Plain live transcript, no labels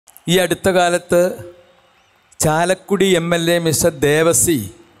ഈ അടുത്ത കാലത്ത് ചാലക്കുടി MLA മിസ്റ്റർ ദേവസി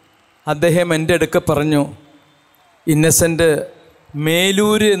അദ്ദേഹം എൻ്റെ അടുക്ക പറഞ്ഞു, ഇന്നസെൻ്റ്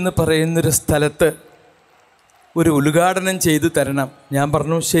മേലൂർ എന്ന് പറയുന്നൊരു സ്ഥലത്ത് ഒരു ഉദ്ഘാടനം ചെയ്തു തരണം. ഞാൻ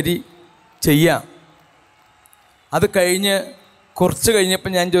പറഞ്ഞു ശരി ചെയ്യാം. അത് കഴിഞ്ഞ് കുറച്ച്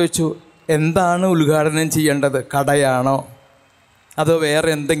കഴിഞ്ഞപ്പോൾ ഞാൻ ചോദിച്ചു, എന്താണ് ഉദ്ഘാടനം ചെയ്യേണ്ടത്? കടയാണോ അതോ വേറെ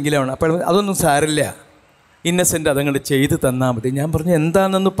എന്തെങ്കിലും ആണോ? അപ്പോൾ അതൊന്നും സാരില്ല, ഇന്നസെൻ്റ് അതങ്ങോട്ട് ചെയ്തു തന്നാൽ മതി. ഞാൻ പറഞ്ഞു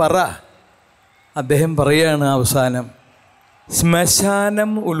എന്താണെന്ന് പറ. അദ്ദേഹം പറയുകയാണ് അവസാനം,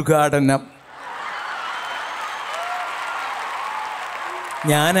 ശ്മശാനം ഉദ്ഘാടനം.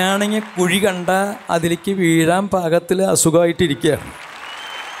 ഞാനാണെങ്കിൽ കുഴി കണ്ട അതിലേക്ക് വീഴാൻ പാകത്തിൽ അസുഖമായിട്ടിരിക്കുകയാണ്.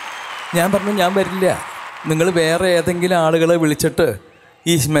 ഞാൻ പറഞ്ഞു ഞാൻ വരില്ല, നിങ്ങൾ വേറെ ഏതെങ്കിലും ആളുകളെ വിളിച്ചിട്ട്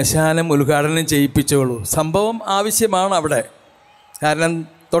ഈ ശ്മശാനം ഉദ്ഘാടനം ചെയ്യിപ്പിച്ചോളൂ. സംഭവം ആവശ്യമാണ് അവിടെ. കാരണം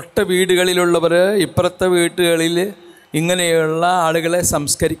തൊട്ട വീടുകളിലുള്ളവർ ഇപ്പുറത്തെ വീടുകളിൽ ഇങ്ങനെയുള്ള ആളുകളെ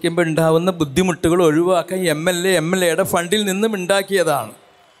സംസ്കരിക്കുമ്പോൾ ഉണ്ടാകുന്ന ബുദ്ധിമുട്ടുകൾ ഒഴിവാക്കാൻ MLAയുടെ ഫണ്ടിൽ നിന്നും ഉണ്ടാക്കിയതാണ്.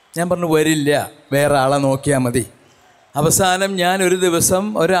 ഞാൻ പറഞ്ഞു വരില്ല, വേറെ ആളെ നോക്കിയാൽ മതി. അവസാനം ഞാൻ ഒരു ദിവസം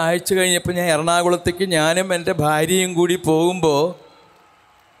ഒരാഴ്ച കഴിഞ്ഞപ്പോൾ ഞാൻ എറണാകുളത്തേക്ക് ഞാനും എൻ്റെ ഭാര്യയും കൂടി പോകുമ്പോൾ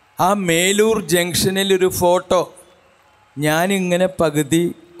ആ മേലൂർ ജംഗ്ഷനിൽ ഒരു ഫോട്ടോ, ഞാനിങ്ങനെ പകുതി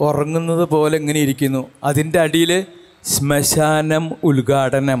ഉറങ്ങുന്നത് പോലെ ഇങ്ങനെ ഇരിക്കുന്നു. അതിൻ്റെ അടിയിൽ ശ്മശാനം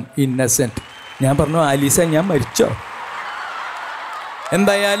ഉദ്ഘാടനം ഇന്നസെൻ്റ്. ഞാൻ പറഞ്ഞു ആലീസ ഞാൻ മരിച്ചോ?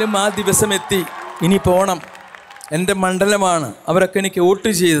 എന്തായാലും ആ ദിവസം എത്തി, ഇനി പോകണം. എൻ്റെ മണ്ഡലമാണ്, അവരൊക്കെ എനിക്ക് വോട്ട്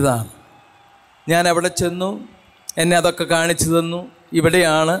ചെയ്തതാണ്. ഞാൻ അവിടെ ചെന്നു, എന്നെ അതൊക്കെ കാണിച്ചു തന്നു.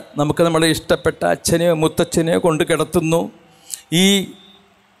 ഇവിടെയാണ് നമുക്ക് നമ്മുടെ ഇഷ്ടപ്പെട്ട അച്ഛനെയോ മുത്തച്ഛനെയോ കൊണ്ട് കിടത്തുന്നു. ഈ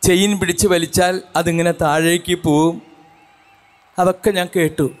ചെയിൻ പിടിച്ച് വലിച്ചാൽ അതിങ്ങനെ താഴേക്ക് പോവും. അതൊക്കെ ഞാൻ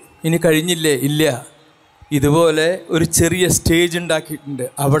കേട്ടു. ഇനി കഴിഞ്ഞില്ലേ? ഇല്ല, ഇതുപോലെ ഒരു ചെറിയ സ്റ്റേജ് ഉണ്ടാക്കിയിട്ടുണ്ട്,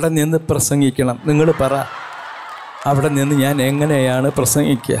 അവിടെ നിന്ന് പ്രസംഗിക്കണം. നിങ്ങൾ പറ, അവിടെ നിന്ന് ഞാൻ എങ്ങനെയാണ്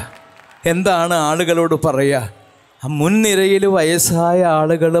പ്രസംഗിക്കുക? എന്താണ് ആളുകളോട് പറയുക? ആ മുൻനിരയിൽ വയസ്സായ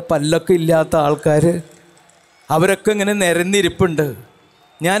ആളുകൾ, പല്ലൊക്കെ ഇല്ലാത്ത ആൾക്കാർ, അവരൊക്കെ ഇങ്ങനെ നിരന്നിരിപ്പുണ്ട്.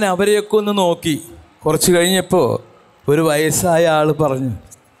 ഞാൻ അവരെയൊക്കെ ഒന്ന് നോക്കി. കുറച്ച് കഴിഞ്ഞപ്പോൾ ഒരു വയസ്സായ ആൾ പറഞ്ഞു,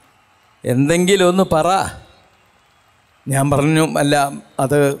 എന്തെങ്കിലും ഒന്ന് പറ. ഞാൻ പറഞ്ഞു അല്ല,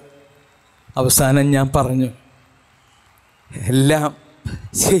 അത് അവസാനം ഞാൻ പറഞ്ഞു, എല്ലാം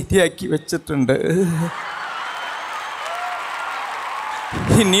ശരിയാക്കി വെച്ചിട്ടുണ്ട്,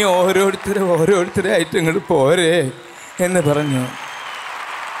 ഇനി ഓരോരുത്തരായിട്ട് ഇങ്ങോട്ട് പോരേ എന്ന് പറഞ്ഞു.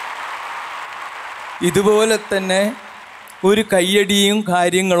 ഇതുപോലെ തന്നെ ഒരു കയ്യടിയും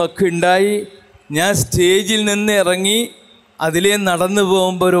കാര്യങ്ങളൊക്കെ ഉണ്ടായി. ഞാൻ സ്റ്റേജിൽ നിന്ന് ഇറങ്ങി അതിലേ നടന്നു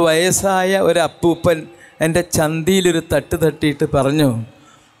പോകുമ്പോൾ ഒരു വയസ്സായ ഒരു അപ്പൂപ്പൻ എൻ്റെ ചന്തിയിലൊരു തട്ട് തട്ടിയിട്ട് പറഞ്ഞു,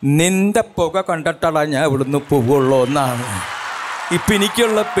 നിൻ്റെ പുക കണ്ടിട്ടാണ് ഞാൻ ഇവിടുന്ന് പോവുള്ളൂ എന്നാണ്. ഇപ്പം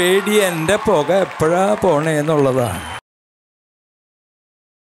എനിക്കുള്ള പേടി എൻ്റെ പുക എപ്പോഴാണ് പോണേ എന്നുള്ളതാണ്.